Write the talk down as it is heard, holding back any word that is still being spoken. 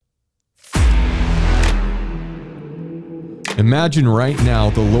Imagine right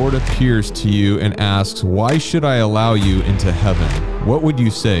now the Lord appears to you and asks, "Why should I allow you into heaven?" What would you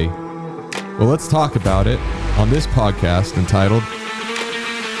say? Well, let's talk about it on this podcast entitled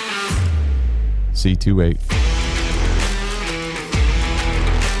C28.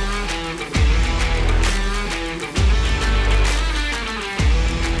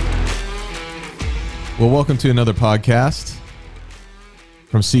 Well, welcome to another podcast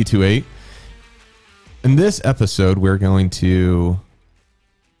from C28. In this episode, we're going to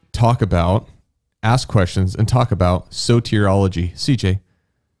ask questions and talk about soteriology. CJ,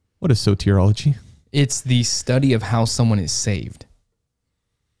 what is soteriology? It's the study of how someone is saved.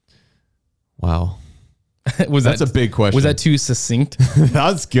 Wow. That's a big question. Was that too succinct?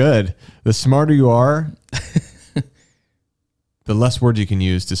 That's good. The smarter you are, the less words you can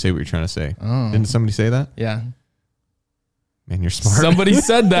use to say what you're trying to say. Oh. Didn't somebody say that? Yeah. Man, you're smart. Somebody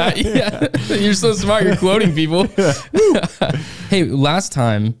said that. Yeah. You're so smart. You're quoting people. Hey, last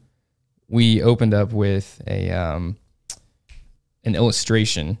time we opened up with an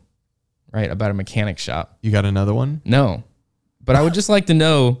illustration, right, about a mechanic shop. You got another one? No. But I would just like to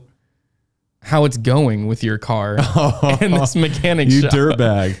know how it's going with your car and this mechanic you shop. You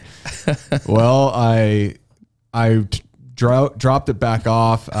dirtbag. Well, I dropped it back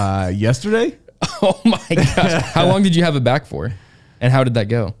off yesterday. Oh my gosh. How long did you have it back for? And how did that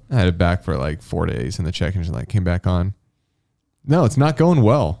go? I had it back for like 4 days and the check engine light came back on. No, it's not going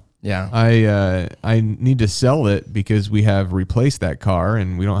well. Yeah. I need to sell it because we have replaced that car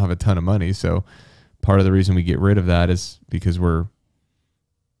and we don't have a ton of money. So part of the reason we get rid of that is because we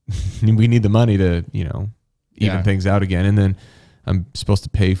need the money to, even things out again. And then I'm supposed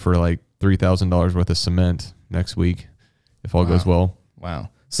to pay for like $3,000 worth of cement next week if all goes well. Wow.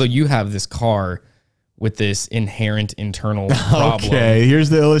 So you have this car with this inherent internal problem. Okay, here's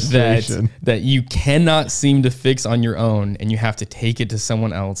the illustration. That you cannot seem to fix on your own, and you have to take it to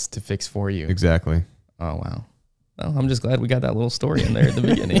someone else to fix for you. Exactly. Oh, wow. Well, I'm just glad we got that little story in there at the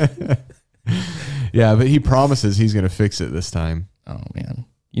beginning. Yeah, but he promises he's going to fix it this time. Oh, man.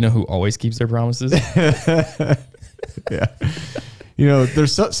 You know who always keeps their promises? Yeah.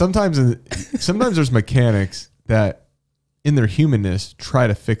 There's sometimes there's mechanics that in their humanness try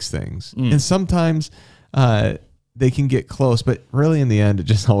to fix things. And sometimes they can get close, but really in the end, it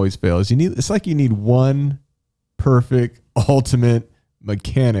just always fails. It's like you need one perfect ultimate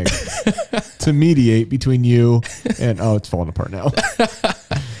mechanic to mediate between you and, it's falling apart now.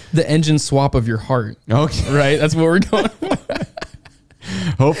 The engine swap of your heart. Okay. Right? That's what we're going for.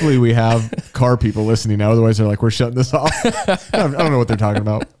 Hopefully we have car people listening now. Otherwise they're like, we're shutting this off. I don't know what they're talking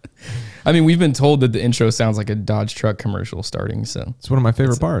about. I mean, we've been told that the intro sounds like a Dodge truck commercial starting, so it's one of my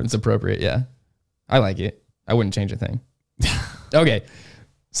favorite parts. It's appropriate, yeah. I like it. I wouldn't change a thing. Okay,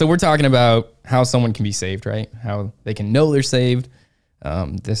 so we're talking about how someone can be saved, right? How they can know they're saved.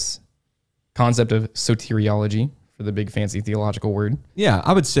 This concept of soteriology, for the big fancy theological word. Yeah,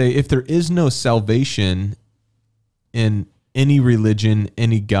 I would say if there is no salvation in any religion,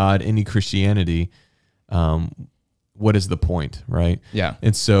 any God, any Christianity, what is the point, right? Yeah.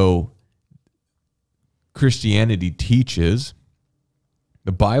 And so Christianity teaches,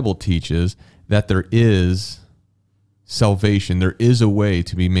 the Bible teaches that there is salvation. There is a way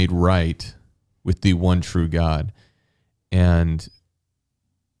to be made right with the one true God. And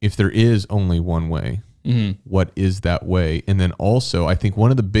if there is only one way, what is that way? And then also, I think one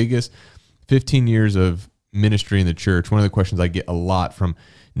of the biggest 15 years of ministry in the church, one of the questions I get a lot from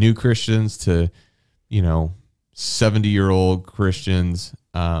new Christians to, 70-year-old Christians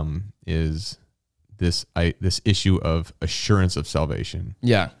is this issue of assurance of salvation.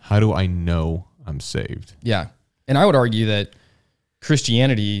 Yeah. How do I know I'm saved? Yeah. And I would argue that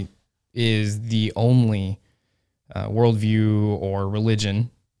Christianity is the only worldview or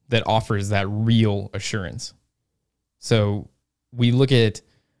religion that offers that real assurance. So we look at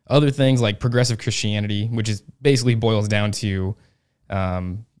other things like progressive Christianity, which is basically boils down to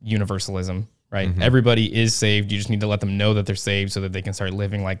universalism, right? Mm-hmm. Everybody is saved. You just need to let them know that they're saved so that they can start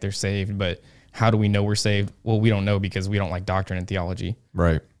living like they're saved. But how do we know we're saved? Well, we don't know because we don't like doctrine and theology.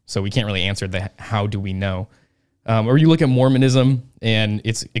 Right. So we can't really answer that. How do we know? Or you look at Mormonism and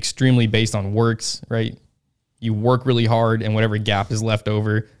it's extremely based on works, right? You work really hard and whatever gap is left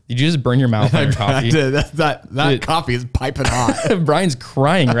over. Did you just burn your mouth on your coffee? That coffee is piping hot. Brian's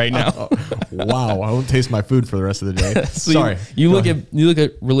crying right now. Wow. I won't taste my food for the rest of the day. So Sorry. You look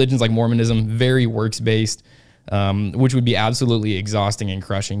at religions like Mormonism, very works based, which would be absolutely exhausting and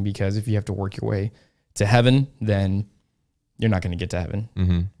crushing because if you have to work your way to heaven, then you're not going to get to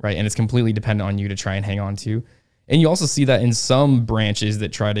heaven, right? And it's completely dependent on you to try and hang on to. And you also see that in some branches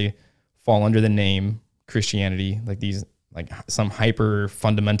that try to fall under the name Christianity, like these like some hyper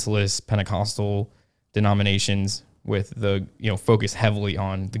fundamentalist Pentecostal denominations with the, focus heavily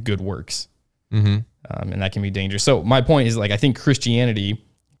on the good works. And that can be dangerous. So my point is, like, I think Christianity,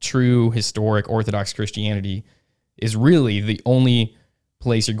 true historic Orthodox Christianity, is really the only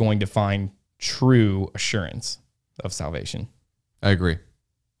place you're going to find true assurance of salvation. I agree.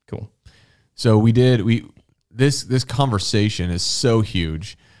 Cool. So this conversation is so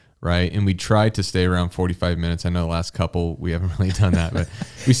huge, right? And we tried to stay around 45 minutes. I know the last couple, we haven't really done that, but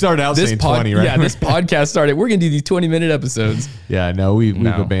we started out saying 20, right? Yeah, this podcast started. We're going to do these 20-minute episodes. Yeah, no, we've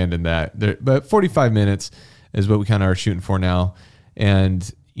abandoned that. But 45 minutes is what we kind of are shooting for now.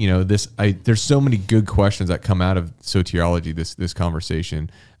 And, there's so many good questions that come out of soteriology, this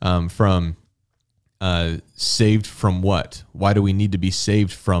conversation, from saved from what? Why do we need to be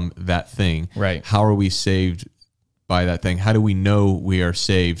saved from that thing? Right. How are we saved by that thing? How do we know we are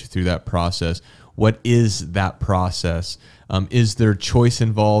saved through that process? What is that process? Is there choice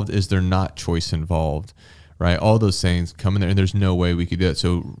involved? Is there not choice involved? Right? All those things come in there, and there's no way we could do it.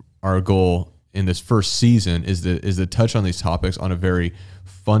 So our goal in this first season is to touch on these topics on a very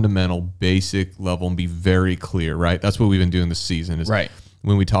fundamental, basic level and be very clear, right? That's what we've been doing this season is right.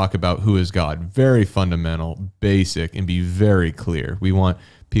 When we talk about who is God, very fundamental, basic, and be very clear. We want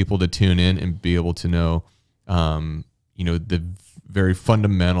people to tune in and be able to know, the very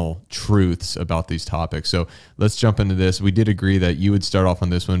fundamental truths about these topics. So let's jump into this. We did agree that you would start off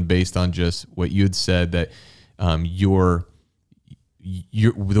on this one based on just what you had said, that the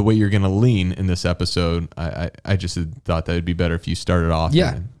way you're going to lean in this episode. I just thought that it'd be better if you started off.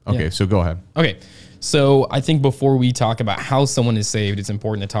 Yeah. Okay. So go ahead. Okay. So I think before we talk about how someone is saved, it's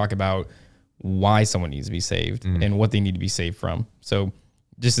important to talk about why someone needs to be saved and what they need to be saved from. So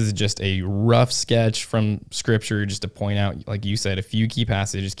this is just a rough sketch from Scripture, just to point out, like you said, a few key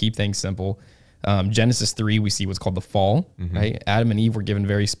passages, keep things simple. Genesis 3, we see what's called the fall, right? Adam and Eve were given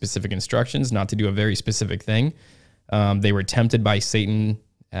very specific instructions not to do a very specific thing. They were tempted by Satan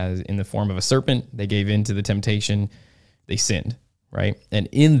as in the form of a serpent. They gave in to the temptation. They sinned, right? And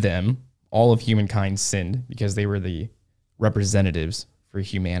in them, all of humankind sinned because they were the representatives for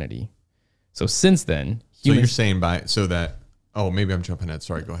humanity. So since then, so you're saying maybe I'm jumping ahead.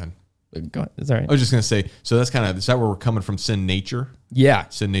 Sorry, go ahead. Go ahead. It's all right. I was just going to say, so is that where we're coming from, sin nature? Yeah.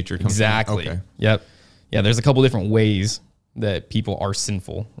 Sin nature comes exactly. from? Okay. Yep. Yeah, there's a couple different ways that people are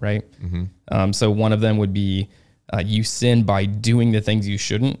sinful, right? So one of them would be you sin by doing the things you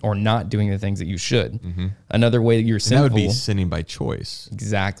shouldn't or not doing the things that you should. Another way that you're sinful. That would be sinning by choice.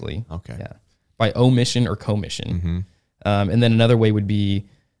 Exactly. Okay. Yeah. By omission or commission. And then another way would be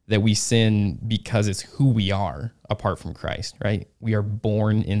that we sin because it's who we are apart from Christ, right? We are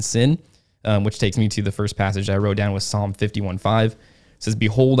born in sin, which takes me to the first passage I wrote down was Psalm 51:5. It says,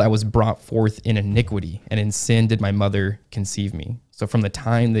 "Behold, I was brought forth in iniquity, and in sin did my mother conceive me." So from the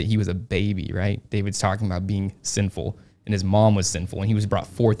time that he was a baby, right? David's talking about being sinful, and his mom was sinful, and he was brought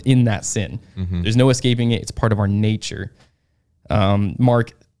forth in that sin. There's no escaping it. It's part of our nature.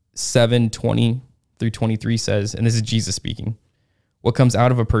 Mark 7:20-23 says, and this is Jesus speaking, "What comes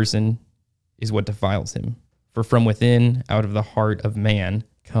out of a person is what defiles him. For from within, out of the heart of man,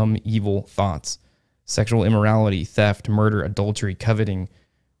 come evil thoughts, sexual immorality, theft, murder, adultery, coveting,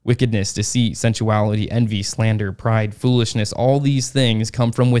 wickedness, deceit, sensuality, envy, slander, pride, foolishness. All these things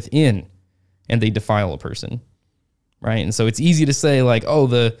come from within, and they defile a person," right? And so it's easy to say, like, oh,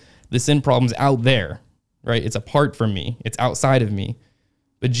 the sin problem's out there, right? It's apart from me. It's outside of me.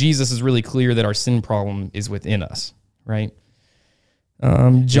 But Jesus is really clear that our sin problem is within us, right?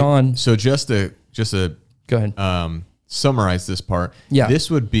 John. So just to Go ahead. Summarize this part. Yeah. This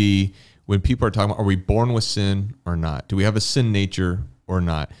would be when people are talking about, are we born with sin or not? Do we have a sin nature or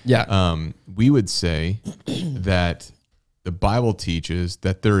not? Yeah. We would say that the Bible teaches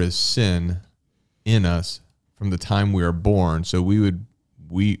that there is sin in us from the time we are born. So we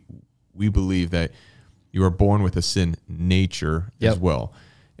believe that you are born with a sin nature as well.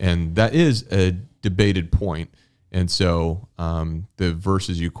 And that is a debated point. And so the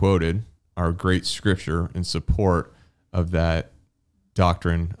verses you quoted are great scripture in support of that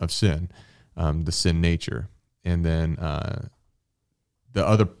doctrine of sin, the sin nature. And then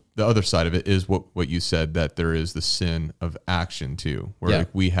the other side of it is what you said, that there is the sin of action too, where like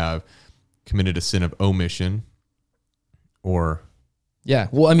we have committed a sin of omission or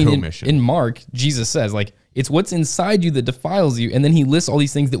Well, I mean, commission. in Mark, Jesus says, like, it's what's inside you that defiles you. And then he lists all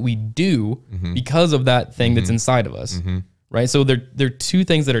these things that we do because of that thing that's inside of us, right? So they're two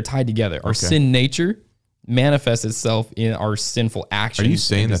things that are tied together. Our sin nature manifests itself in our sinful actions. Are you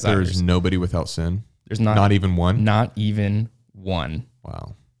saying that there's nobody without sin? There's not even one? Not even one.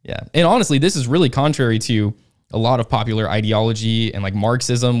 Wow. Yeah. And honestly, this is really contrary to a lot of popular ideology and like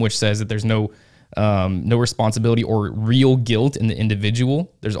Marxism, which says that there's no responsibility or real guilt in the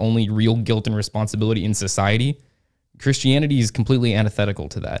individual. There's only real guilt and responsibility in society. Christianity is completely antithetical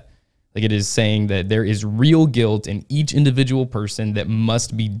to that. Like, it is saying that there is real guilt in each individual person that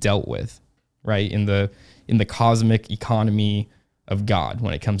must be dealt with, right? In the cosmic economy of God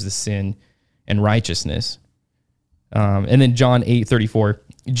when it comes to sin and righteousness. And then John 8:34,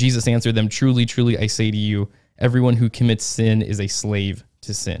 Jesus answered them, "Truly, truly, I say to you, everyone who commits sin is a slave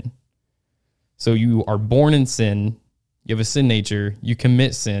to sin." So you are born in sin, you have a sin nature, you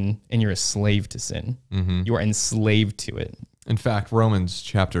commit sin, and you're a slave to sin. You are enslaved to it. In fact, Romans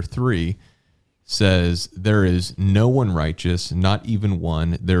chapter 3 says, there is no one righteous, not even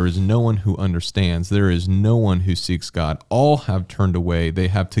one. There is no one who understands. There is no one who seeks God. All have turned away. They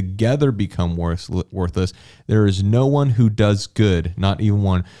have together become worthless. There is no one who does good, not even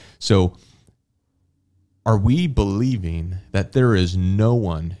one. So are we believing that there is no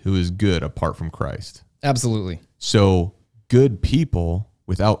one who is good apart from Christ? Absolutely. So good people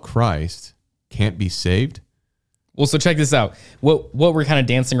without Christ can't be saved? Well, so check this out. What we're kind of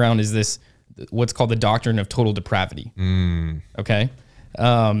dancing around is this, what's called the doctrine of total depravity. Okay?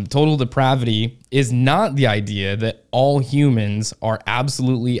 Total depravity is not the idea that all humans are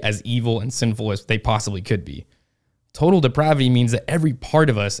absolutely as evil and sinful as they possibly could be. Total depravity means that every part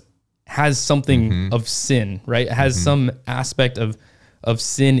of us has something of sin, right? It has some aspect of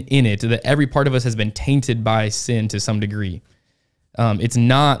sin in it, that every part of us has been tainted by sin to some degree. It's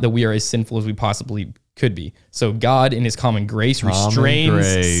not that we are as sinful as we possibly could be. So God, in his common grace, restrains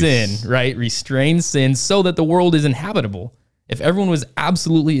sin, right? Restrains sin so that the world is inhabitable. If everyone was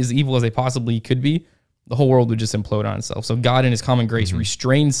absolutely as evil as they possibly could be, the whole world would just implode on itself. So God, in his common grace,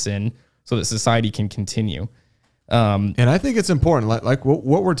 restrains sin so that society can continue. And I think it's important, like what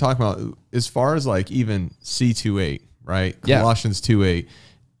we're talking about, as far as like even C2:8, right? Colossians 2:8,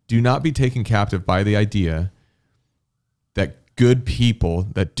 do not be taken captive by the idea that good people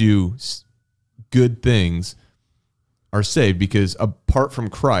that do good things are saved, because apart from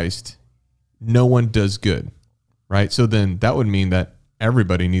Christ, no one does good, right? So then that would mean that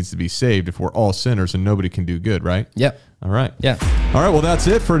everybody needs to be saved if we're all sinners and nobody can do good, right? Yep. All right. Yeah. All right. Well, that's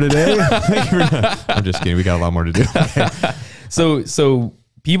it for today. I'm just kidding. We got a lot more to do. Okay. So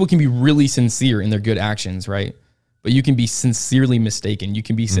people can be really sincere in their good actions, right? But you can be sincerely mistaken. You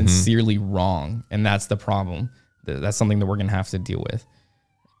can be sincerely wrong. And that's the problem. That's something that we're going to have to deal with.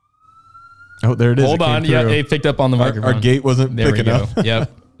 Oh, there it is. Hold on. Yeah, it picked up on the microphone. Our gate wasn't picking up.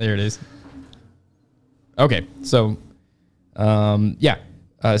 Yep. There it is. Okay. So,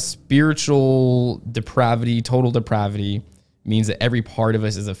 spiritual depravity, total depravity means that every part of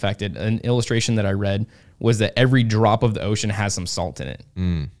us is affected. An illustration that I read was that every drop of the ocean has some salt in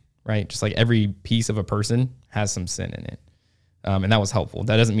it, right? Just like every piece of a person has some sin in it. And that was helpful.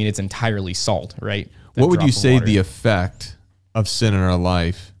 That doesn't mean it's entirely salt, right? What would you say the effect of sin in our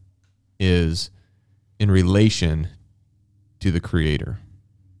life is in relation to the Creator,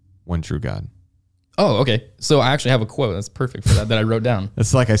 one true God? Oh, okay. So I actually have a quote that's perfect for that I wrote down.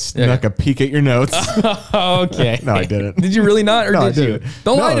 It's like I snuck a peek at your notes. Okay. No, I didn't. Did you really not, or no, did you?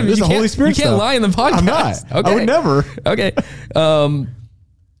 Don't lie to me. You Holy Spirit can't lie in the podcast. I'm not. Okay. I would never. Okay.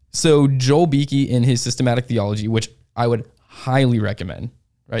 So Joel Beeke in his Systematic Theology, which I would highly recommend,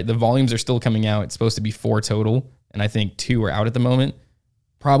 right? The volumes are still coming out. It's supposed to be 4 total, and I think 2 are out at the moment.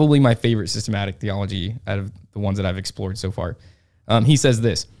 Probably my favorite systematic theology out of the ones that I've explored so far. He says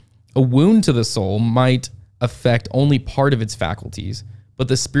this: a wound to the soul might affect only part of its faculties, but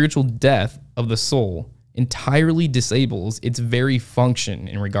the spiritual death of the soul entirely disables its very function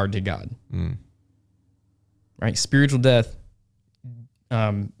in regard to God. Right? Spiritual death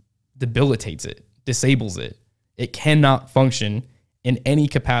debilitates it, disables it. It cannot function in any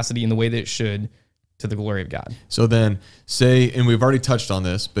capacity in the way that it should to the glory of God. So then say, and we've already touched on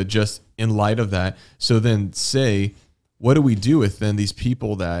this, but just in light of that, so then say, what do we do with then these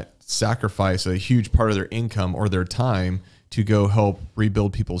people that sacrifice a huge part of their income or their time to go help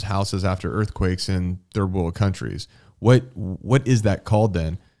rebuild people's houses after earthquakes in third world countries? What is that called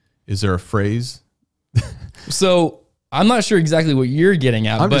then? Is there a phrase? So I'm not sure exactly what you're getting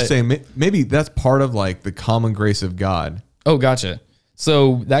at. I'm just saying maybe that's part of like the common grace of God. Oh, gotcha.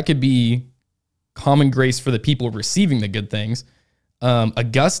 So that could be common grace for the people receiving the good things.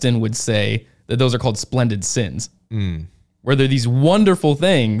 Augustine would say that those are called splendid sins, where they're these wonderful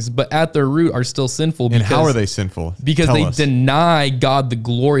things, but at their root are still sinful. And how are they sinful? Because they deny God the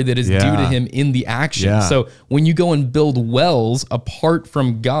glory that is due to him in the action. Yeah. So when you go and build wells apart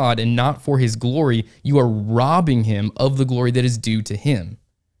from God and not for his glory, you are robbing him of the glory that is due to him.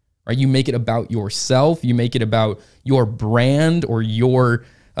 right? You make it about yourself. You make it about your brand or your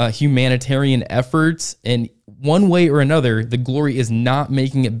humanitarian efforts. And one way or another, the glory is not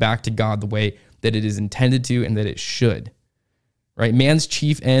making it back to God the way that it is intended to and that it should, right? Man's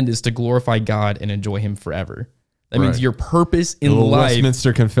chief end is to glorify God and enjoy him forever. That means your purpose in life.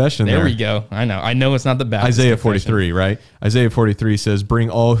 Westminster Confession. There we go. I know it's not the Baptist Isaiah Confession. 43, right? Isaiah 43 says, "Bring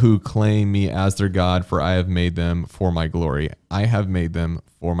all who claim me as their God, for I have made them for my glory. I have made them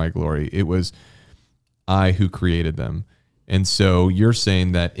for my glory. It was I who created them." And so you're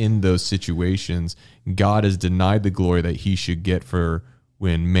saying that in those situations, God has denied the glory that he should get for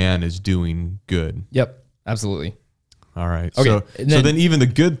when man is doing good. Yep, absolutely. All right. Okay, So then even the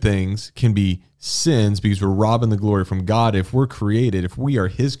good things can be sins because we're robbing the glory from God. If we're created, if we are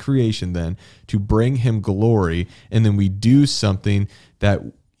his creation then to bring him glory, and then we do something that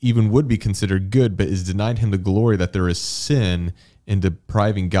even would be considered good, but is denied him the glory, that there is sin in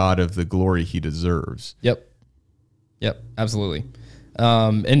depriving God of the glory he deserves. Yep, absolutely.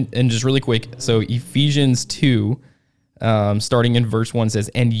 And just really quick, so Ephesians 2, starting in verse 1 says,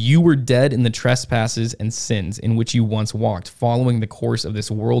 "And you were dead in the trespasses and sins in which you once walked, following the course of this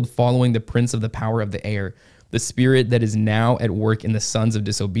world, following the prince of the power of the air, the spirit that is now at work in the sons of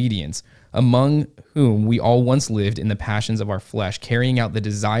disobedience, among whom we all once lived in the passions of our flesh, carrying out the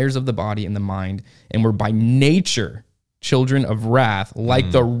desires of the body and the mind, and were by nature children of wrath,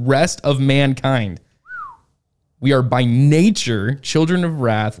 like the rest of mankind." We are by nature children of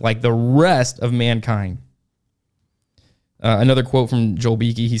wrath, like the rest of mankind. Another quote from Joel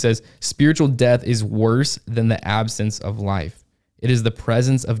Beakey, he says, "Spiritual death is worse than the absence of life. It is the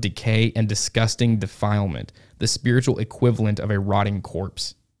presence of decay and disgusting defilement, the spiritual equivalent of a rotting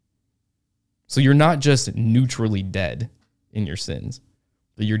corpse." So you're not just neutrally dead in your sins,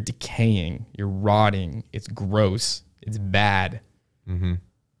 but you're decaying, you're rotting, it's gross, it's bad. Mm-hmm.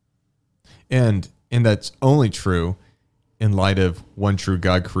 And that's only true in light of one true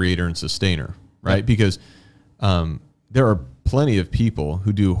God, creator and sustainer, right? Yep. Because there are plenty of people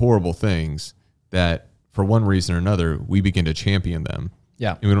who do horrible things that for one reason or another, we begin to champion them.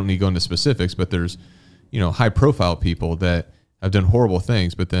 Yeah. And we don't need to go into specifics, but there's, high profile people that have done horrible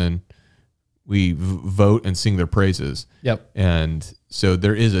things, but then we vote and sing their praises. Yep. And so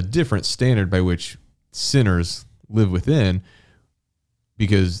there is a different standard by which sinners live within,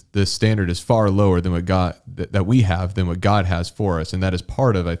 because the standard is far lower than what God that we have than what God has for us. And that is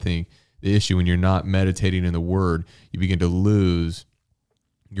part of, I think, the issue. When you're not meditating in the word, you begin to lose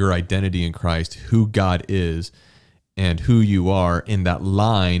your identity in Christ, who God is and who you are, in that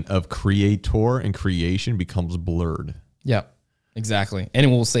line of creator and creation becomes blurred. Yeah, exactly. And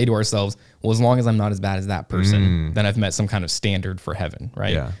we'll say to ourselves, well, as long as I'm not as bad as that person, then I've met some kind of standard for heaven,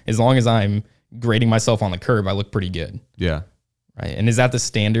 right? Yeah. As long as I'm grading myself on the curb, I look pretty good. Yeah. Right. And is that the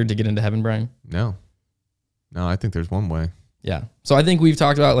standard to get into heaven, Brian? No, I think there's one way. Yeah. So I think we've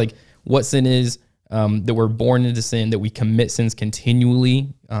talked about like what sin is, that we're born into sin, that we commit sins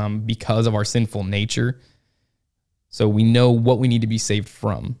continually because of our sinful nature. So we know what we need to be saved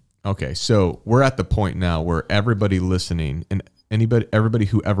from. Okay, so we're at the point now where everybody listening and everybody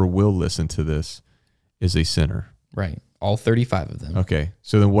who ever will listen to this is a sinner. Right. All 35 of them. Okay,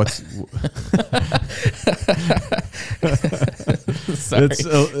 so then what's... Sorry.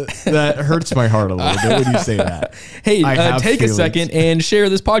 That hurts my heart a little bit when you say that. Hey, take feelings. a second and share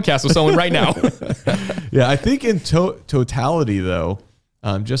this podcast with someone right now. Yeah, I think in totality, though,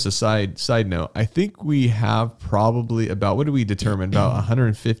 just a side note, I think we have probably about, what do we determine, about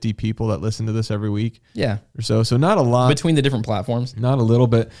 150 people that listen to this every week? Yeah. Or so. So not a lot. Between the different platforms. Not a little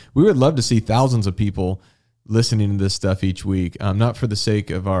bit. We would love to see thousands of people listening to this stuff each week. Not for the sake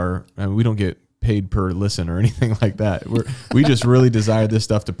of we don't get paid per listen or anything like that. We just really desire this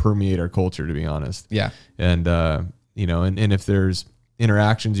stuff to permeate our culture, to be honest. Yeah. And, and if there's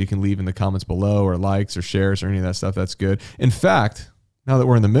interactions you can leave in the comments below, or likes or shares or any of that stuff, that's good. In fact, now that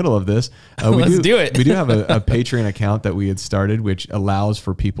we're in the middle of this, Let's do it. We do have a Patreon account that we had started, which allows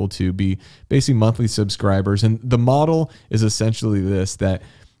for people to be basically monthly subscribers. And the model is essentially this, that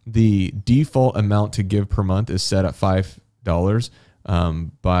the default amount to give per month is set at $5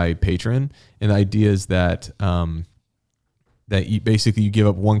 by patron. And the idea is that that you give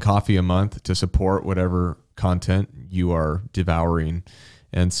up one coffee a month to support whatever content you are devouring.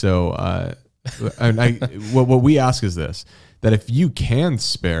 And so what we ask is this, that if you can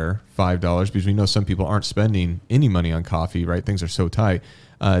spare $5, because we know some people aren't spending any money on coffee, right? Things are so tight.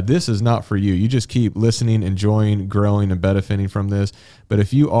 This is not for you. You just keep listening, enjoying, growing, and benefiting from this. But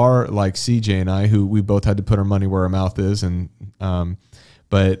if you are like CJ and I, who we both had to put our money where our mouth is,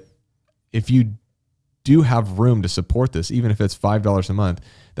 but if you do have room to support this, even if it's $5 a month,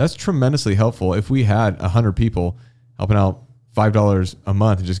 that's tremendously helpful. If we had 100 people helping out $5 a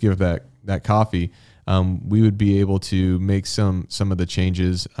month and just give that coffee, we would be able to make some of the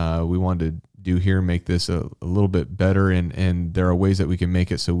changes we wanted to do here, make this a little bit better. And there are ways that we can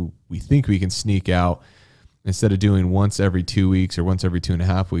make it so we think we can sneak out, instead of doing once every 2 weeks or once every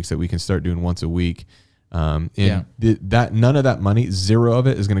 2.5 weeks, that we can start doing once a week. That none of that money, zero of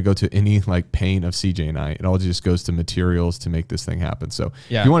it, is going to go to any like pain of CJ and I. It all just goes to materials to make this thing happen. So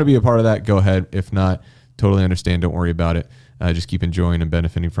if you want to be a part of that, go ahead. If not, totally understand. Don't worry about it. Just keep enjoying and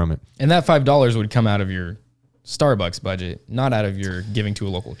benefiting from it. And that $5 would come out of your Starbucks budget, not out of your giving to a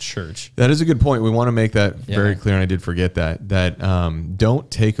local church. That is a good point. We want to make that very clear, and I did forget that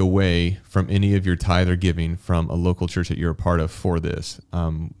don't take away from any of your tithe or giving from a local church that you're a part of for this.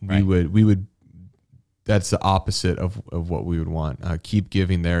 We would. That's the opposite of what we would want. Keep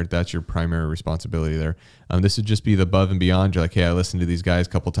giving there. That's your primary responsibility there. This would just be the above and beyond. You're like, hey, I listen to these guys a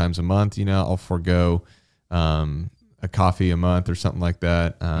couple times a month. I'll forego a coffee a month or something like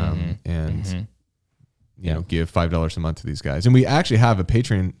that, give $5 a month to these guys. And we actually have a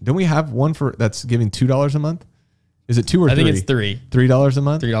Patreon. Don't we have one that's giving $2 a month? Is it 2 or 3? I think it's $3. $3 a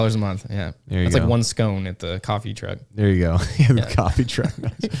month? $3 a month, yeah. That's like one scone at the coffee truck. There you go. The coffee truck.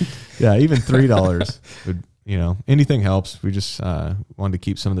 Yeah, even $3 would, anything helps. We just wanted to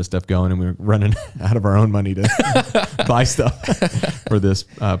keep some of this stuff going, and we were running out of our own money to buy stuff for this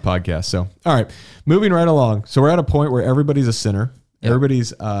podcast. So, all right, moving right along. So we're at a point where everybody's a sinner. Yep.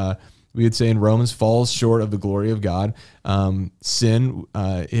 Everybody's, we would say in Romans, falls short of the glory of God. Sin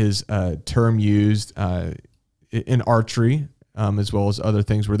is a term used in archery, as well as other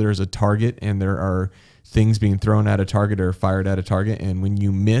things where there's a target and there are things being thrown at a target or fired at a target. And when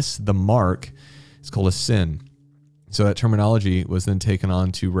you miss the mark, it's called a sin. So that terminology was then taken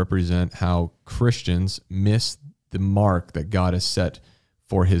on to represent how Christians miss the mark that God has set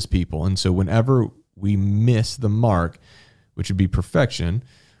for his people. And so whenever we miss the mark, which would be perfection,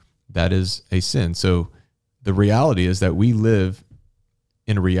 that is a sin. So the reality is that we live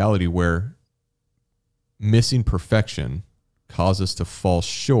in a reality where missing perfection causes us to fall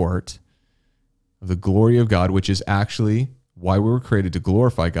short of the glory of God, which is actually why we were created, to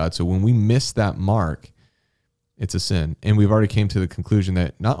glorify God. So when we miss that mark, it's a sin. And we've already came to the conclusion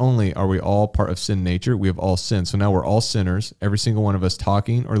that not only are we all part of sin nature, we have all sinned. So now we're all sinners, every single one of us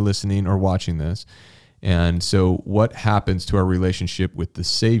talking or listening or watching this. And so what happens to our relationship with the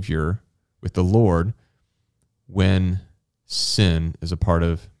Savior, with the Lord, when sin is a part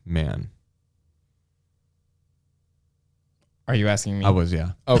of man? Are you asking me? I was,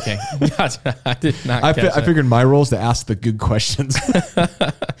 yeah. Okay. Gotcha. I did not I figured my role is to ask the good questions.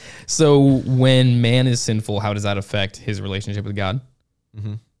 So when man is sinful, how does that affect his relationship with God?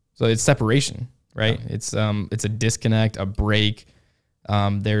 Mm-hmm. So it's separation, right? Yeah. It's a disconnect, a break.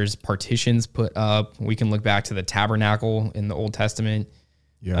 There's partitions put up. We can look back to the tabernacle in the Old Testament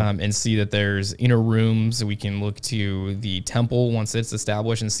and see that there's inner rooms. We can look to the temple once it's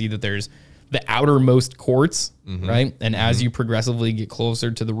established and see that there's the outermost courts, right? And as you progressively get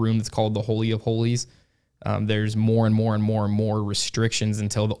closer to the room that's called the Holy of Holies, there's more and more and more and more restrictions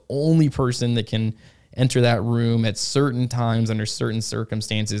until the only person that can enter that room at certain times under certain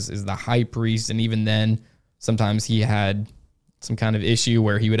circumstances is the high priest. And even then, sometimes he had some kind of issue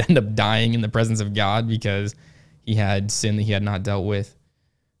where he would end up dying in the presence of God because he had sin that he had not dealt with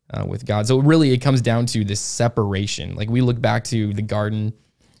God. So really, it comes down to this separation. Like we look back to the garden,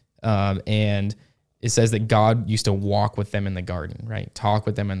 and it says that God used to walk with them in the garden, right? Talk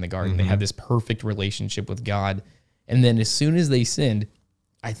with them in the garden. They had this perfect relationship with God. And then as soon as they sinned,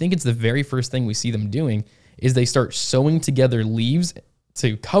 I think it's the very first thing we see them doing is they start sewing together leaves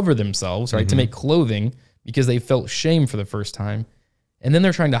to cover themselves, right? To make clothing because they felt shame for the first time. And then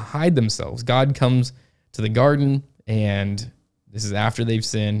they're trying to hide themselves. God comes to the garden, and this is after they've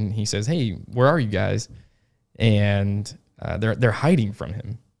sinned. He says, hey, where are you guys? And they're hiding from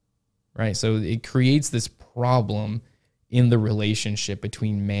him. Right. So it creates this problem in the relationship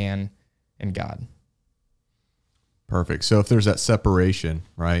between man and God. Perfect. So if there's that separation,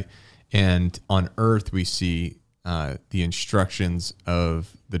 right, and on earth we see the instructions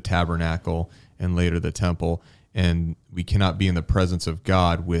of the tabernacle and later the temple, and we cannot be in the presence of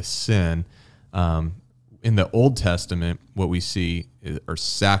God with sin. In the Old Testament, what we see are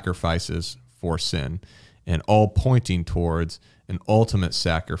sacrifices for sin, and all pointing towards an ultimate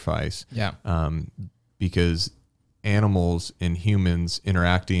sacrifice. Yeah. Because animals and humans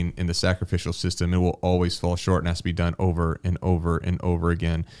interacting in the sacrificial system, it will always fall short and has to be done over and over and over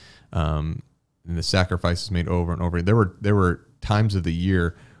again. And the sacrifice is made over and over. There were times of the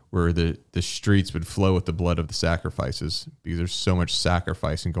year where the streets would flow with the blood of the sacrifices, because there's so much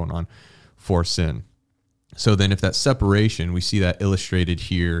sacrificing going on for sin. So then if that separation, we see that illustrated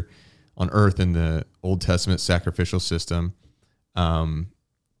here on earth in the Old Testament sacrificial system.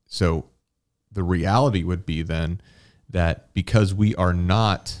 So the reality would be then that because we are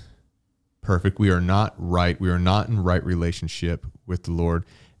not perfect, we are not right, we are not in right relationship with the Lord,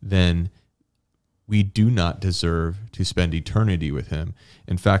 then we do not deserve to spend eternity with him.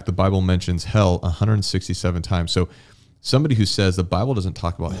 In fact, the Bible mentions hell 167 times. So somebody who says the Bible doesn't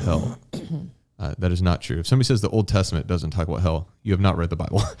talk about hell, that is not true. If somebody says the Old Testament doesn't talk about hell, you have not read the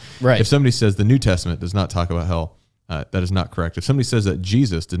Bible. Right. If somebody says the New Testament does not talk about hell, that is not correct. If somebody says that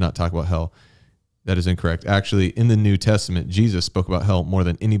Jesus did not talk about hell, that is incorrect. Actually, in the New Testament, Jesus spoke about hell more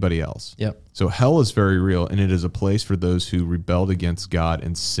than anybody else. Yep. So hell is very real, and it is a place for those who rebelled against God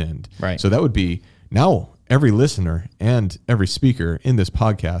and sinned. Right. So that would be, now every listener and every speaker in this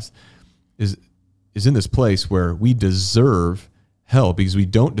podcast is in this place where we deserve hell because we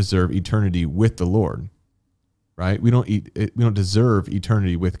don't deserve eternity with the Lord, right? We don't deserve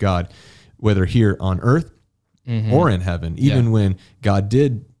eternity with God, whether here on earth or in heaven. Even when God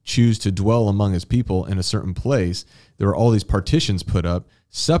did choose to dwell among his people in a certain place, there were all these partitions put up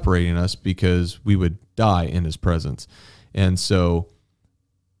separating us because we would die in his presence. And so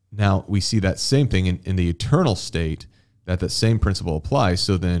now we see that same thing in the eternal state, that same principle applies.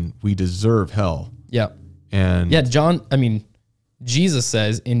 So then we deserve hell. Yeah. And Jesus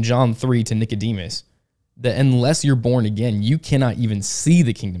says in John 3 to Nicodemus that unless you're born again, you cannot even see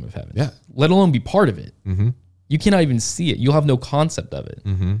the kingdom of heaven, let alone be part of it. You cannot even see it. You'll have no concept of it.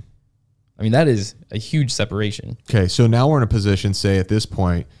 I mean, that is a huge separation. Okay, so now we're in a position, say at this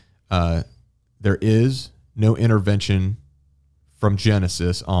point, there is no intervention from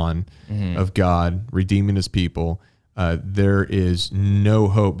Genesis on of God redeeming his people. There is no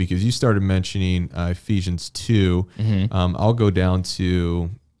hope, because you started mentioning Ephesians 2. I'll go down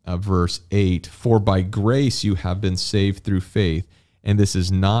to verse 8. For by grace you have been saved through faith, and this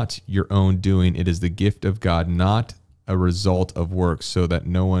is not your own doing. It is the gift of God, not a result of works, so that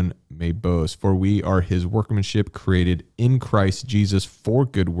no one may boast. For we are his workmanship, created in Christ Jesus for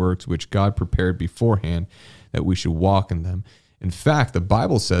good works, which God prepared beforehand that we should walk in them. In fact, the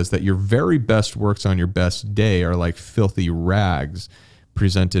Bible says that your very best works on your best day are like filthy rags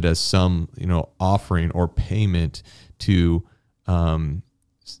presented as some, offering or payment to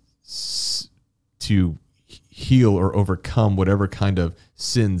heal or overcome whatever kind of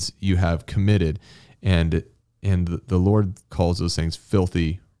sins you have committed. And the Lord calls those things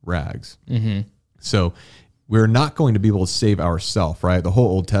filthy rags. So we're not going to be able to save ourselves, right? The whole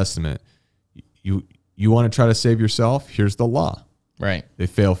Old Testament, you want to try to save yourself? Here's the law. Right. They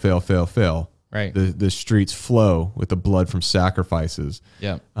fail. Right. The streets flow with the blood from sacrifices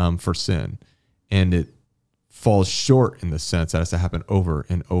for sin. And it falls short in the sense that it has to happen over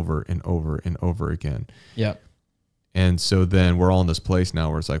and over and over and over again. Yep. And so then we're all in this place now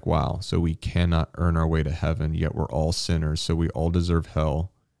where it's like, wow, so we cannot earn our way to heaven, yet we're all sinners, so we all deserve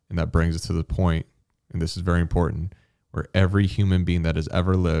hell. And that brings us to the point, and this is very important, where every human being that has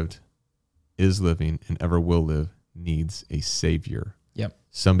ever lived, is living, and ever will live needs a savior. Yep.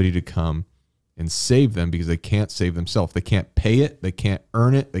 Somebody to come and save them, because they can't save themselves. They can't pay it. They can't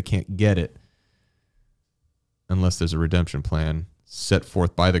earn it. They can't get it unless there's a redemption plan set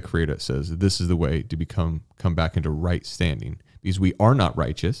forth by the Creator that says this is the way to come back into right standing, because we are not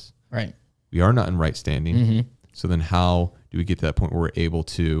righteous. Right. We are not in right standing. So then how do we get to that point where we're able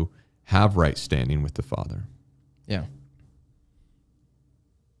to have right standing with the Father? Yeah.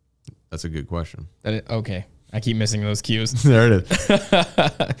 That's a good question. Okay. I keep missing those cues. There it is.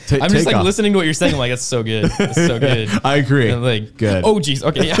 I'm just like listening to what you're saying. I'm like, that's so good. That's so good. I agree. And like, good. Oh, geez.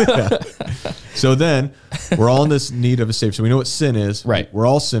 Okay. Yeah. So then we're all in this need of a savior. So we know what sin is. Right. We're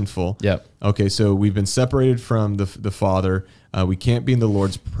all sinful. Yep. Okay. So we've been separated from the Father. We can't be in the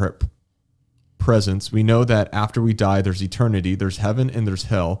Lord's presence. We know that after we die, there's eternity, there's heaven and there's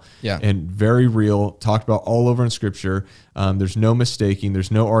hell. Yeah. And very real, talked about all over in Scripture. There's no mistaking, there's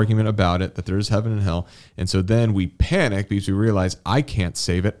no argument about it, that there is heaven and hell. And so then we panic because we realize I can't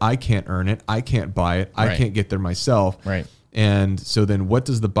save it, I can't earn it, I can't buy it, I can't get there myself. Right. And so then what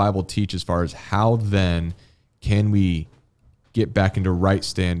does the Bible teach as far as how then can we get back into right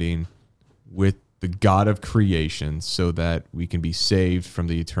standing with the God of creation so that we can be saved from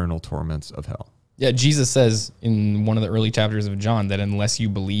the eternal torments of hell? Yeah, Jesus says in one of the early chapters of John that unless you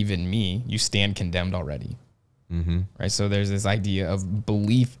believe in me, you stand condemned already. Right? So there's this idea of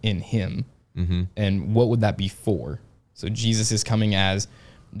belief in him. And what would that be for? So Jesus is coming as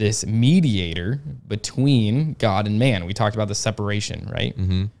this mediator between God and man. We talked about the separation, right?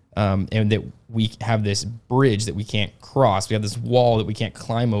 and that we have this bridge that we can't cross. We have this wall that we can't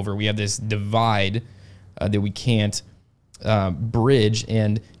climb over. We have this divide that we can't bridge.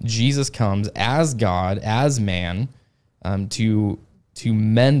 And Jesus comes as God, as man, to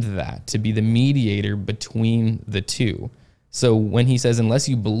mend that, to be the mediator between the two. So when he says, unless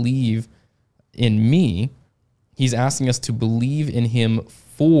you believe in me, he's asking us to believe in him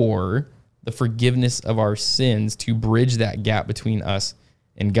for the forgiveness of our sins, to bridge that gap between us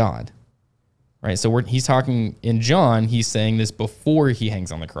and God. Right? So he's talking in John, he's saying this before he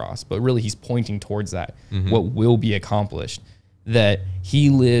hangs on the cross, but really he's pointing towards that, what will be accomplished, that he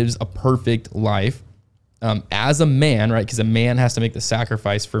lives a perfect life as a man, right? Because a man has to make the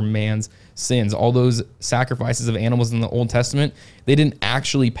sacrifice for man's sins. All those sacrifices of animals in the Old Testament, they didn't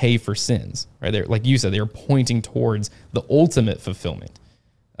actually pay for sins, right? They're, like you said, they were pointing towards the ultimate fulfillment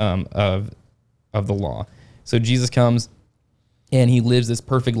of the law. So Jesus comes and he lives this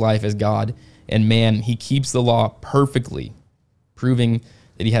perfect life as God and man. He keeps the law perfectly, proving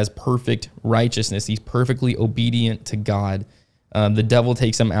that he has perfect righteousness. He's perfectly obedient to God. The devil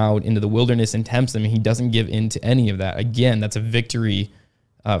takes him out into the wilderness and tempts him, and he doesn't give in to any of that. Again, that's a victory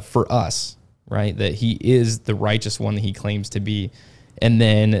for us, right? That he is the righteous one that he claims to be. And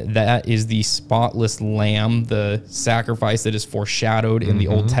then that is the spotless lamb, the sacrifice that is foreshadowed in the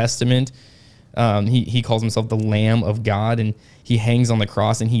Old Testament. He calls himself the Lamb of God, and he hangs on the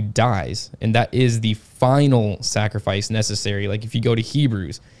cross and he dies. And that is the final sacrifice necessary. Like if you go to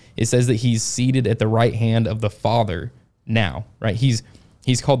Hebrews, it says that he's seated at the right hand of the Father now, right? He's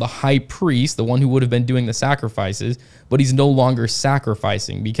called the high priest, the one who would have been doing the sacrifices, but he's no longer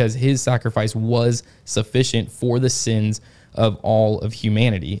sacrificing because his sacrifice was sufficient for the sins of all of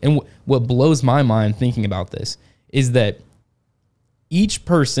humanity. And what blows my mind thinking about this is that each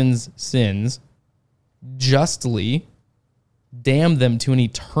person's sins justly damn them to an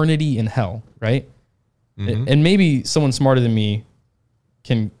eternity in hell, right? And maybe someone smarter than me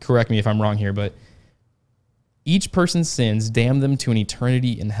can correct me if I'm wrong here, but each person's sins damn them to an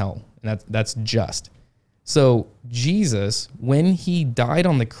eternity in hell. And that's just. So Jesus, when he died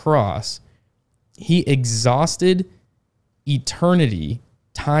on the cross, he exhausted eternity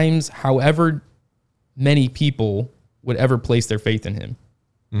times however many people would ever place their faith in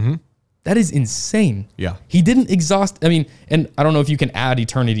him. That is insane. Yeah. He didn't exhaust, and I don't know if you can add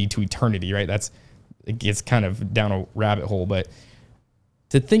eternity to eternity, right? It gets kind of down a rabbit hole, but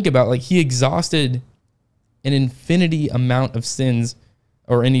to think about, like, he exhausted an infinity amount of sins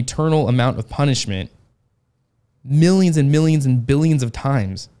or an eternal amount of punishment millions and millions and billions of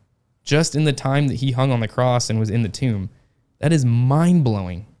times just in the time that he hung on the cross and was in the tomb. That is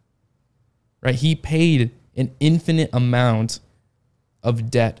mind-blowing, right? He paid an infinite amount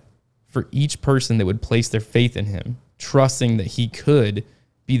of debt for each person that would place their faith in him, trusting that he could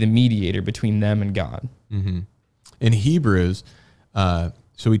be the mediator between them and God. In Hebrews,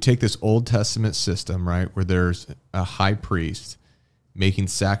 so we take this Old Testament system, right, where there's a high priest making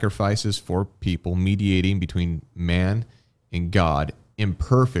sacrifices for people, mediating between man and God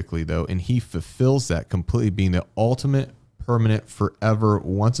imperfectly, though, and he fulfills that completely, being the ultimate, permanent, forever,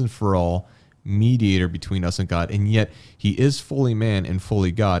 once and for all mediator between us and God. And yet he is fully man and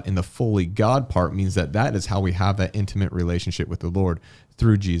fully God. And the fully God part means that is how we have that intimate relationship with the Lord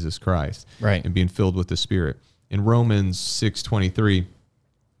through Jesus Christ, right? And being filled with the Spirit. In Romans 6:23,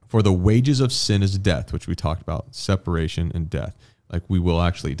 for the wages of sin is death, which we talked about, separation and death. Like we will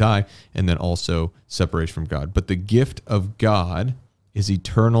actually die, and then also separation from God. But the gift of God is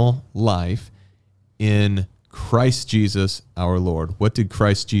eternal life in Christ Jesus our Lord. What did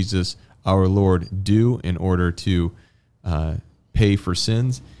Christ Jesus our Lord do in order to pay for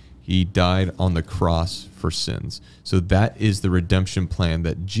sins? He died on the cross for sins. So that is the redemption plan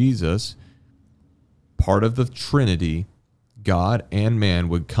that Jesus, part of the Trinity, God and man,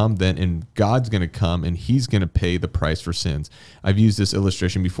 would come then, and God's going to come and he's going to pay the price for sins. I've used this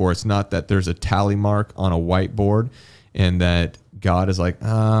illustration before. It's not that there's a tally mark on a whiteboard and that God is like,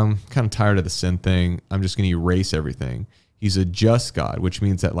 I'm kind of tired of the sin thing. I'm just going to erase everything. He's a just God, which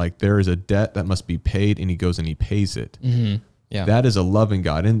means that like there is a debt that must be paid and he goes and he pays it. Yeah. That is a loving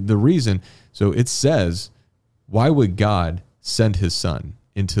God. And the reason, so it says, why would God send his son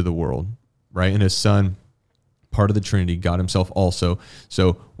into the world, right? And his son, part of the Trinity, God himself also.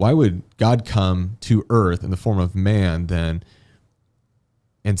 So why would God come to earth in the form of man then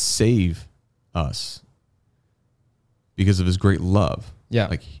and save us? Because of his great love. Yeah.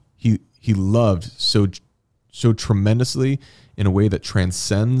 Like he loved so tremendously in a way that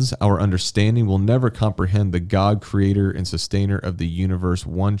transcends our understanding. We'll never comprehend the God, creator and sustainer of the universe,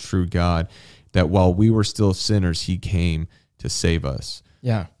 one true God, that while we were still sinners, he came to save us.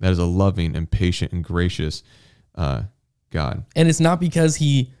 Yeah. That is a loving and patient and gracious God. And it's not because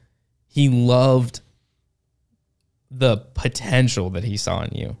he loved the potential that he saw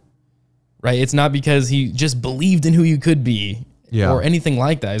in you, right? It's not because he just believed in who you could be or anything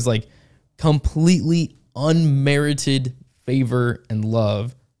like that. It's like completely unmerited favor and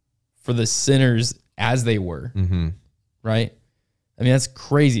love for the sinners as they were, right? I mean, that's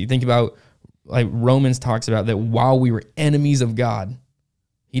crazy. Think about, like, Romans talks about that while we were enemies of God,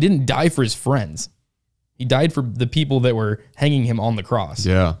 he didn't die for his friends. He died for the people that were hanging him on the cross.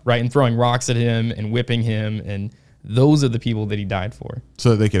 Yeah. Right? And throwing rocks at him and whipping him. And those are the people that he died for.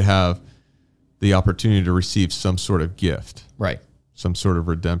 So that they could have the opportunity to receive some sort of gift. Right. Some sort of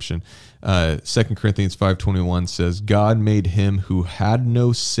redemption. 2 Corinthians 5:21 says, God made him who had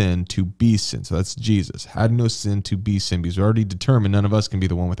no sin to be sin. So that's Jesus. Had no sin to be sin, because we already determined none of us can be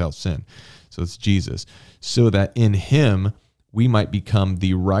the one without sin. So it's Jesus. So that in him we might become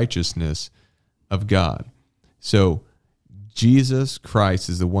the righteousness of God. So Jesus Christ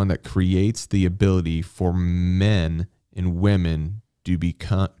is the one that creates the ability for men and women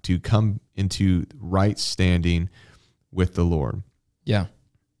to come into right standing with the Lord. Yeah.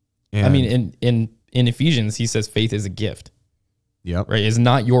 And, I mean, in Ephesians, he says faith is a gift. Yep. Right? It's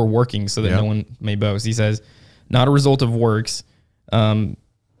not your working so that no one may boast. He says, not a result of works. Well,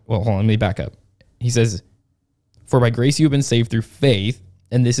 hold on, let me back up. He says, for by grace you have been saved through faith,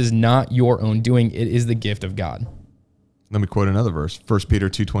 and this is not your own doing. It is the gift of God. Let me quote another verse, 1 Peter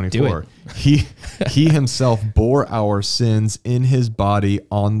 2:24. Do it. He himself bore our sins in his body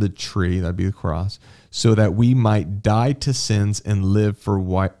on the tree, that'd be the cross, so that we might die to sins and live for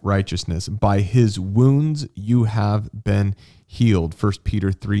righteousness. By his wounds you have been healed. 1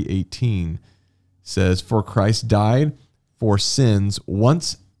 Peter 3:18 says, for Christ died for sins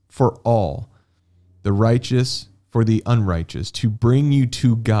once for all, the righteous for the unrighteous, to bring you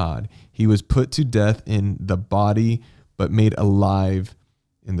to God. He was put to death in the body, but made alive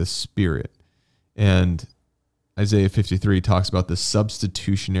in the spirit. And Isaiah 53 talks about the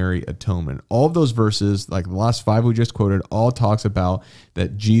substitutionary atonement. All of those verses, like the last 5 we just quoted, all talks about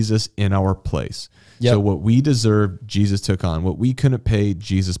that Jesus in our place. Yep. So what we deserved, Jesus took on. What we couldn't pay,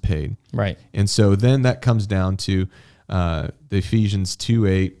 Jesus paid. Right. And so then that comes down to the Ephesians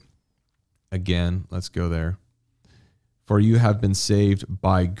 2:8. Again, let's go there. For you have been saved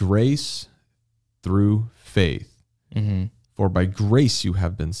by grace through faith. Mm-hmm. For by grace you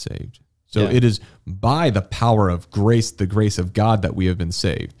have been saved. So it is by the power of grace, the grace of God, that we have been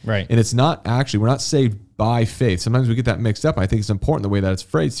saved. Right. And it's not actually, we're not saved by faith. Sometimes we get that mixed up. I think it's important the way that it's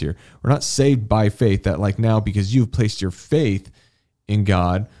phrased here. We're not saved by faith, that like now because you've placed your faith in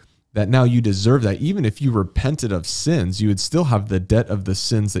God, that now you deserve that. Even if you repented of sins, you would still have the debt of the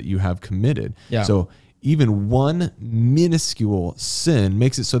sins that you have committed. Yeah. So even one minuscule sin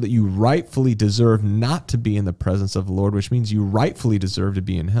makes it so that you rightfully deserve not to be in the presence of the Lord, which means you rightfully deserve to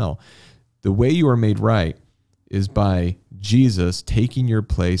be in hell. The way you are made right is by Jesus taking your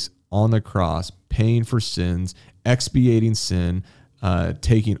place on the cross, paying for sins, expiating sin,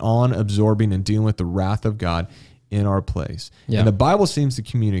 taking on, absorbing, and dealing with the wrath of God in our place. Yeah. And the Bible seems to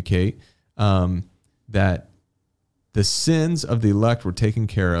communicate that the sins of the elect were taken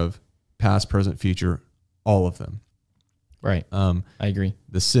care of, past, present, future, all of them. Right. I agree.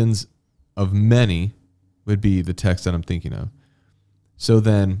 The sins of many would be the text that I'm thinking of. So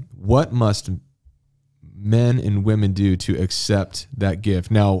then what must men and women do to accept that gift?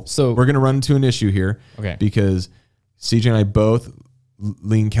 Now, So- we're going to run into an issue here. Okay. Because CJ and I both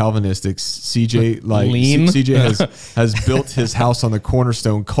lean Calvinistic. CJ has built his house on the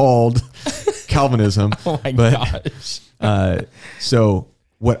cornerstone called Calvinism. Oh my gosh. So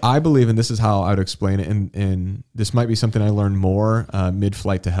what I believe, and this is how I would explain it, and this might be something I learned more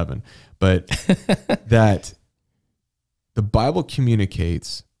mid-flight to heaven, but that the Bible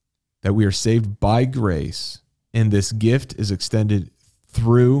communicates that we are saved by grace, and this gift is extended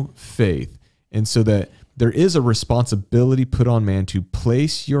through faith. And so that there is a responsibility put on man to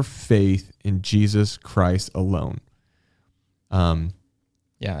place your faith in Jesus Christ alone. Yeah,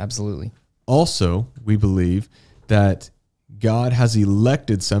 absolutely. Also, we believe that God has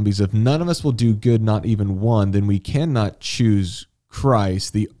elected some, because if none of us will do good, not even one, then we cannot choose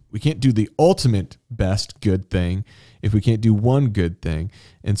Christ. We can't do the ultimate best good thing if we can't do one good thing.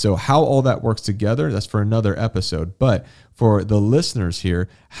 And so how all that works together, that's for another episode. But for the listeners here,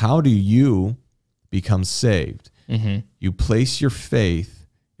 how do you become saved? Mm-hmm. You place your faith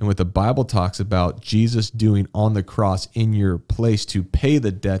in what the Bible talks about Jesus doing on the cross in your place to pay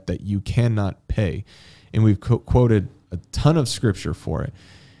the debt that you cannot pay. And we've quoted a ton of scripture for it.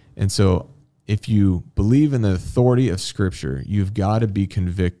 And so if you believe in the authority of Scripture, you've got to be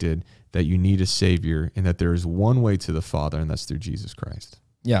convicted that you need a Savior and that there is one way to the Father, and that's through Jesus Christ.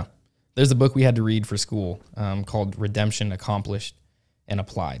 Yeah. There's a book we had to read for school called Redemption Accomplished and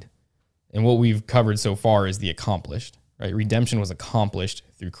Applied. And what we've covered so far is the accomplished, right? Redemption was accomplished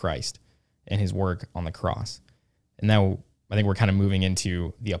through Christ and his work on the cross. And now I think we're kind of moving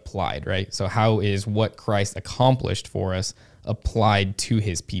into the applied, right? So how is what Christ accomplished for us applied to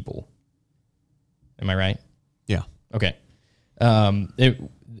his people? Am I right? Yeah. Okay.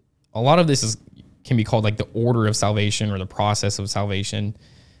 A lot of this can be called like the order of salvation or the process of salvation.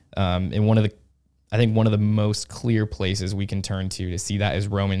 And one of the most clear places we can turn to see that is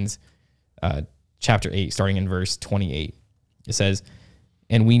Romans chapter 8, starting in verse 28. It says,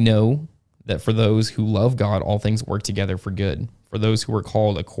 "And we know that for those who love God, all things work together for good, for those who are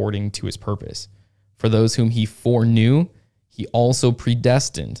called according to his purpose. For those whom he foreknew, he also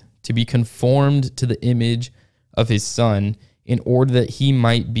predestined to be conformed to the image of his Son, in order that he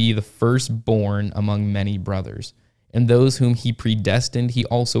might be the firstborn among many brothers. And those whom he predestined, he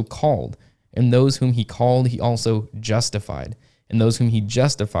also called. And those whom he called, he also justified. And those whom he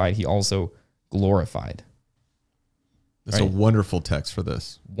justified, he also glorified." That's a wonderful text for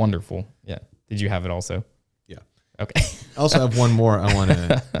this. Wonderful. Yeah. Did you have it also? Yeah. Okay. I also have one more I want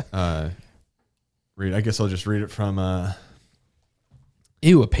to read. I guess I'll just read it from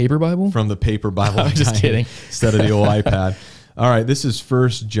Ew, a paper Bible? from the paper Bible. I'm just kidding. Instead of the old iPad. All right, this is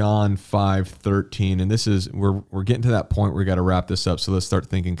 1 John 5:13, and this is we're getting to that point where we got to wrap this up. So let's start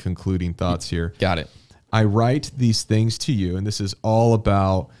thinking concluding thoughts here. Got it. "I write these things to you," and this is all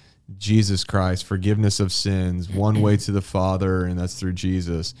about Jesus Christ, forgiveness of sins, one way to the Father, and that's through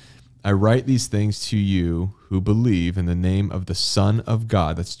Jesus. "I write these things to you who believe in the name of the Son of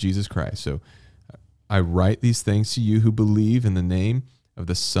God," that's Jesus Christ. So "I write these things to you who believe in the name of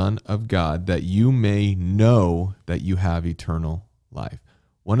the Son of God, that you may know that you have eternal life."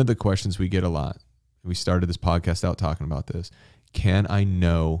 One of the questions we get a lot, we started this podcast out talking about this: can I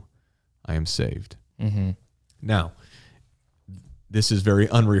know I am saved? Mm-hmm. Now, this is very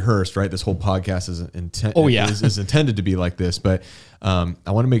unrehearsed, right? This whole podcast is is intended to be like this, but I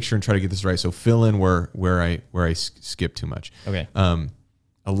want to make sure and try to get this right. So fill in where I skip too much. Okay.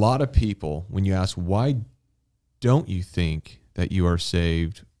 A lot of people, when you ask, why don't you think that you are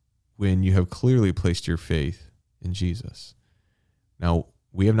saved when you have clearly placed your faith in Jesus? Now,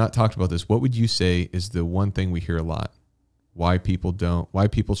 we have not talked about this. What would you say is the one thing we hear a lot? Why people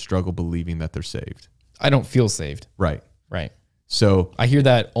struggle believing that they're saved? I don't feel saved. Right. Right. So I hear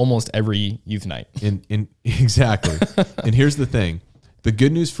that almost every youth night. Exactly. And here's the thing. The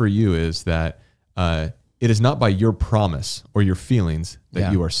good news for you is that it is not by your promise or your feelings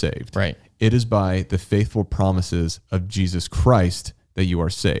that you are saved. Right. It is by the faithful promises of Jesus Christ that you are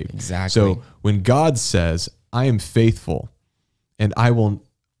saved. Exactly. So when God says, "I am faithful and I will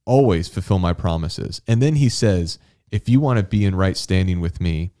always fulfill my promises," and then he says, "If you want to be in right standing with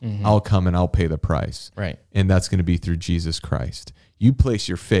me, I'll come and I'll pay the price." Right. And that's going to be through Jesus Christ. You place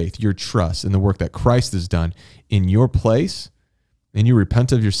your faith, your trust in the work that Christ has done in your place, and you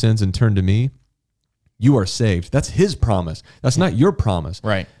repent of your sins and turn to me, you are saved. That's his promise. That's not your promise.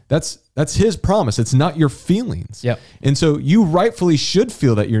 Right. That's his promise. It's not your feelings. Yep. And so you rightfully should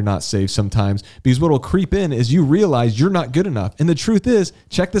feel that you're not saved sometimes, because what will creep in is you realize you're not good enough. And the truth is,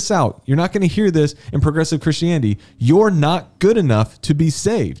 check this out. You're not going to hear this in progressive Christianity. You're not good enough to be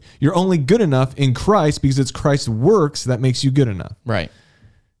saved. You're only good enough in Christ because it's Christ's works that makes you good enough. Right.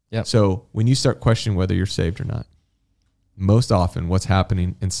 Yep. So when you start questioning whether you're saved or not, most often what's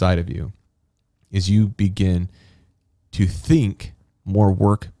happening inside of you is you begin to think more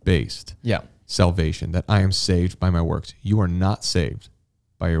work-based salvation, that I am saved by my works. You are not saved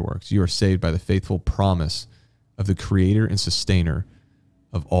by your works. You are saved by the faithful promise of the creator and sustainer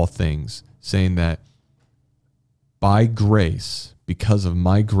of all things, saying that by grace, because of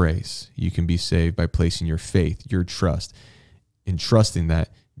my grace, you can be saved by placing your faith, your trust, in trusting that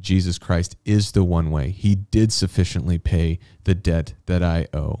Jesus Christ is the one way. He did sufficiently pay the debt that I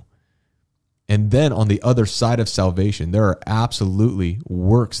owe. And then on the other side of salvation, there are absolutely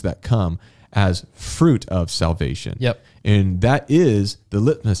works that come as fruit of salvation. Yep. And that is the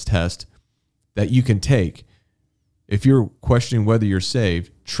litmus test that you can take. If you're questioning whether you're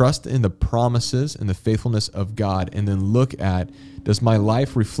saved, trust in the promises and the faithfulness of God, and then look at, does my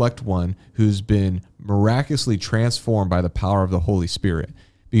life reflect one who's been miraculously transformed by the power of the Holy Spirit?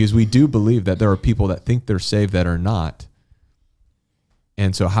 Because we do believe that there are people that think they're saved that are not.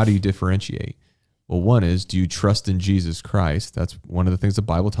 And so how do you differentiate? Well, one is, do you trust in Jesus Christ? That's one of the things the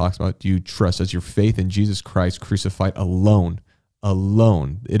Bible talks about. Do you trust as your faith in Jesus Christ crucified alone?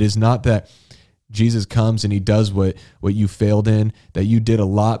 Alone. It is not that Jesus comes and he does what you failed in, that you did a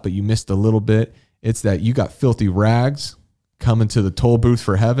lot, but you missed a little bit. It's that you got filthy rags coming to the toll booth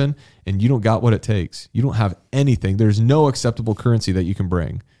for heaven and you don't got what it takes. You don't have anything. There's no acceptable currency that you can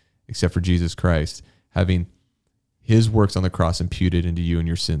bring except for Jesus Christ, having his works on the cross imputed into you and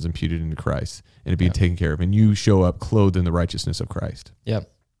your sins imputed into Christ and it being taken care of. And you show up clothed in the righteousness of Christ. Yep.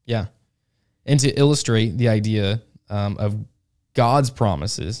 Yeah. And to illustrate the idea of God's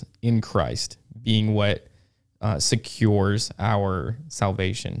promises in Christ being what secures our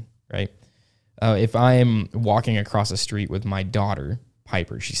salvation, right? If I am walking across the street with my daughter,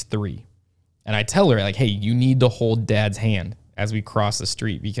 Piper, she's 3, and I tell her, like, hey, you need to hold dad's hand as we cross the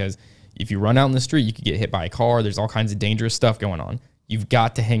street, because if you run out in the street, you could get hit by a car. There's all kinds of dangerous stuff going on. You've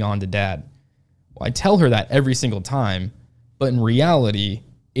got to hang on to dad. Well, I tell her that every single time, but in reality,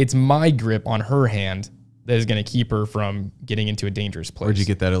 it's my grip on her hand that is going to keep her from getting into a dangerous place. Where'd you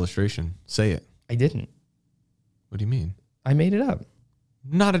get that illustration? Say it. I didn't. What do you mean? I made it up.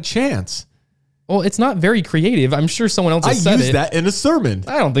 Not a chance. Well, it's not very creative. I'm sure someone else has said it. I used that in a sermon.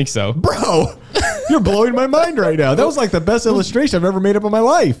 I don't think so. Bro, you're blowing my mind right now. That was like the best illustration I've ever made up in my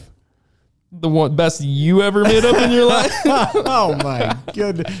life. The one best you ever made up in your life? Oh my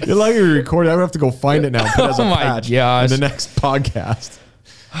goodness. You're like you're recording. I'm going to have to go find it now and put it as a patch in the next podcast.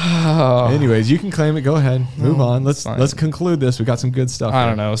 Anyways, you can claim it. Go ahead. Move on. Let's conclude this. We got some good stuff. I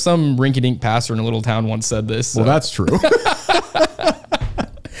don't know. Some rinky-dink pastor in a little town once said this. Well, that's true.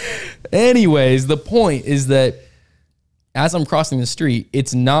 Anyways, the point is that as I'm crossing the street,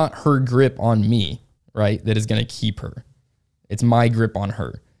 it's not her grip on me, right, that is going to keep her. It's my grip on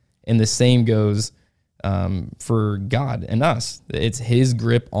her. And the same goes for God and us. It's his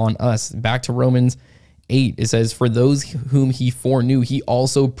grip on us. Back to Romans 8, it says, for those whom he foreknew, he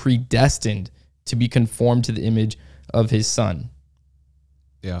also predestined to be conformed to the image of his son.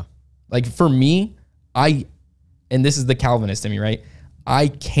 Yeah. Like for me, and this is the Calvinist in me, right? I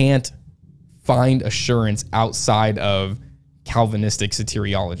can't find assurance outside of Calvinistic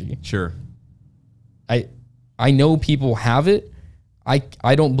soteriology. Sure. I know people have it.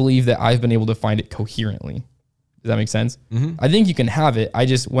 I don't believe that I've been able to find it coherently. Does that make sense? Mm-hmm. I think you can have it.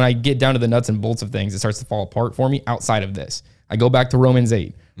 When I get down to the nuts and bolts of things, it starts to fall apart for me outside of this. I go back to Romans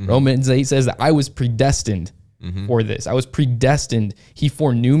 8. Mm-hmm. Romans 8 says that I was predestined for this. I was predestined. He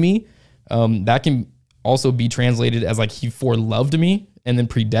foreknew me. That can also be translated as like he foreloved me and then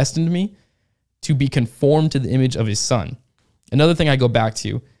predestined me to be conformed to the image of his son. Another thing I go back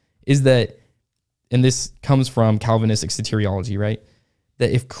to is that, and this comes from Calvinistic soteriology, right? That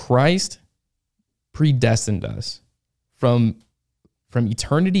if Christ predestined us from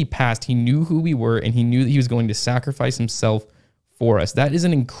eternity past, he knew who we were and he knew that he was going to sacrifice himself for us. That is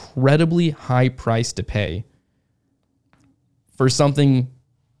an incredibly high price to pay for something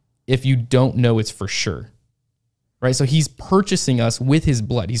if you don't know it's for sure. Right? So he's purchasing us with his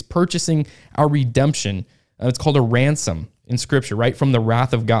blood. He's purchasing our redemption. It's called a ransom in scripture, right? From the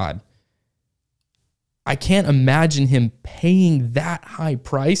wrath of God. I can't imagine him paying that high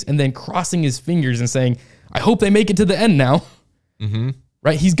price and then crossing his fingers and saying, I hope they make it to the end now. Mm-hmm.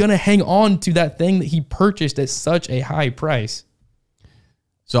 Right? He's going to hang on to that thing that he purchased at such a high price.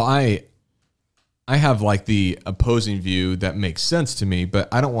 So I have like the opposing view that makes sense to me,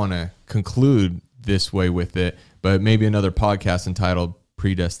 but I don't want to conclude this way with it, but maybe another podcast entitled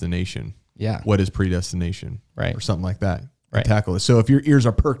Predestination. Yeah. What is predestination? Right. Or something like that. Right. Tackle it. So if your ears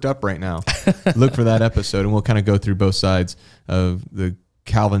are perked up right now, look for that episode and we'll kind of go through both sides of the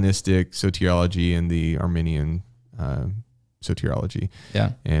Calvinistic soteriology and the Arminian soteriology.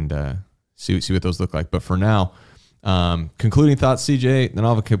 Yeah. And see what those look like. But for now, concluding thoughts, CJ, then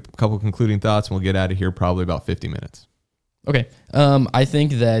I'll have a couple concluding thoughts and we'll get out of here probably about 50 minutes. Okay. I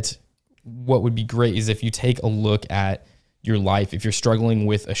think that what would be great is if you take a look at your life, if you're struggling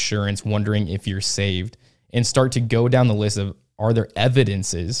with assurance, wondering if you're saved, and start to go down the list of, are there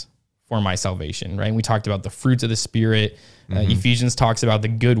evidences for my salvation, right? And we talked about the fruits of the Spirit. Ephesians talks about the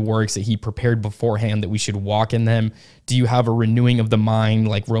good works that he prepared beforehand that we should walk in them. Do you have a renewing of the mind,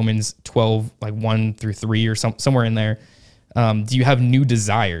 like Romans 12, like 1-3 or somewhere in there? Do you have new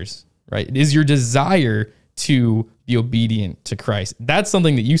desires, right? Is your desire to be obedient to Christ? That's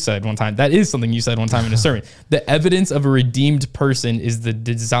something that you said one time. That is something you said one time in a sermon. The evidence of a redeemed person is the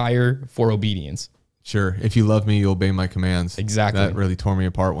desire for obedience. Sure. If you love me, you obey my commands. Exactly. That really tore me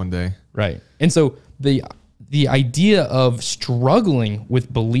apart one day. Right. And so the idea of struggling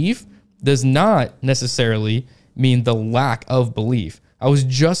with belief does not necessarily mean the lack of belief. I was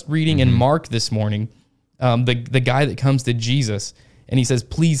just reading in Mark this morning, the guy that comes to Jesus and he says,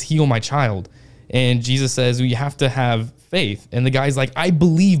 please heal my child. And Jesus says, well, you have to have faith. And the guy's like, I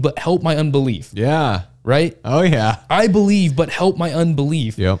believe, but help my unbelief. Yeah. Right? Oh, yeah. I believe, but help my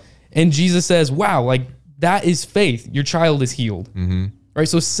unbelief. Yep. And Jesus says, wow, like that is faith. Your child is healed. Mm-hmm. Right?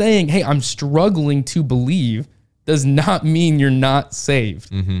 So saying, hey, I'm struggling to believe does not mean you're not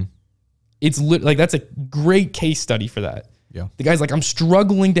saved. Mm-hmm. It's like, that's a great case study for that. Yeah. The guy's like, I'm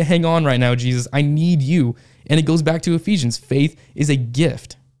struggling to hang on right now, Jesus. I need you. And it goes back to Ephesians. Faith is a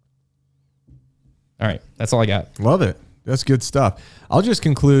gift. All right. That's all I got. Love it. That's good stuff. I'll just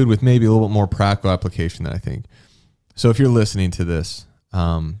conclude with maybe a little bit more practical application that I think. So if you're listening to this,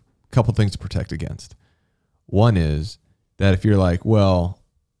 a couple things to protect against. One is that if you're like, well,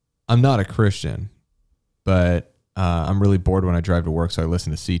 I'm not a Christian, but I'm really bored when I drive to work, so I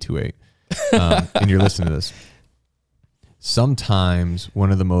listen to C28. And you're listening to this. Sometimes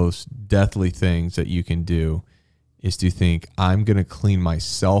one of the most deathly things that you can do is to think, I'm going to clean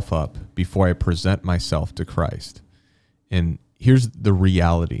myself up before I present myself to Christ. And here's the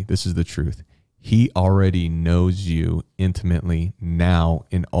reality. This is the truth. He already knows you intimately now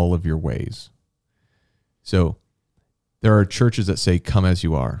in all of your ways. So there are churches that say, come as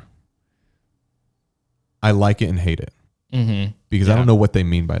you are. I like it and hate it. Mm-hmm. Because I don't know what they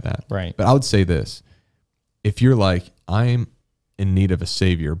mean by that. Right. But I would say this. If you're like, I'm in need of a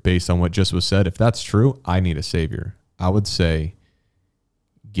savior based on what just was said, if that's true, I need a savior. I would say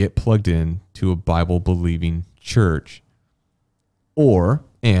get plugged in to a Bible believing church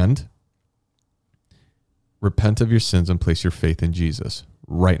and repent of your sins and place your faith in Jesus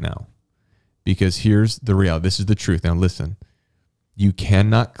right now. Because here's the reality. This is the truth. Now listen, you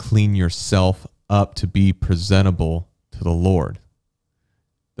cannot clean yourself up to be presentable to the Lord.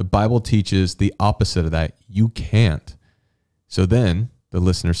 The Bible teaches the opposite of that. You can't. So then the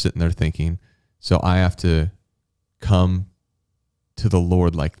listener's sitting there thinking, so I have to come to the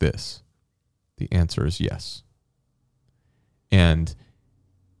Lord like this. The answer is yes. And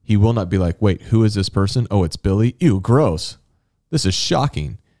he will not be like, wait, who is this person? Oh, it's Billy. Ew, gross. This is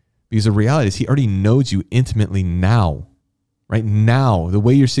shocking. Because the reality is he already knows you intimately now. Right now, the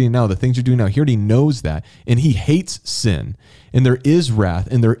way you're sitting now, the things you're doing now, he already knows that. And he hates sin. And there is wrath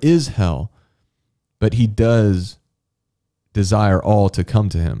and there is hell. But he does desire all to come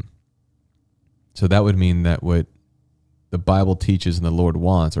to him. So that would mean that what the Bible teaches and the Lord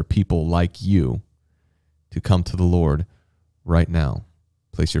wants are people like you to come to the Lord right now.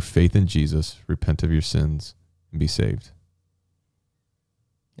 Place your faith in Jesus, repent of your sins, and be saved.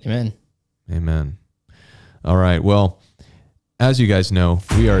 Amen. Amen. All right. Well, as you guys know,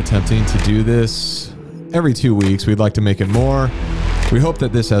 we are attempting to do this every 2 weeks. We'd like to make it more. We hope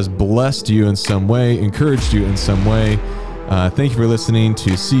that this has blessed you in some way, encouraged you in some way. Thank you for listening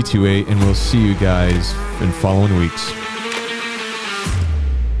to C28, and we'll see you guys in following weeks.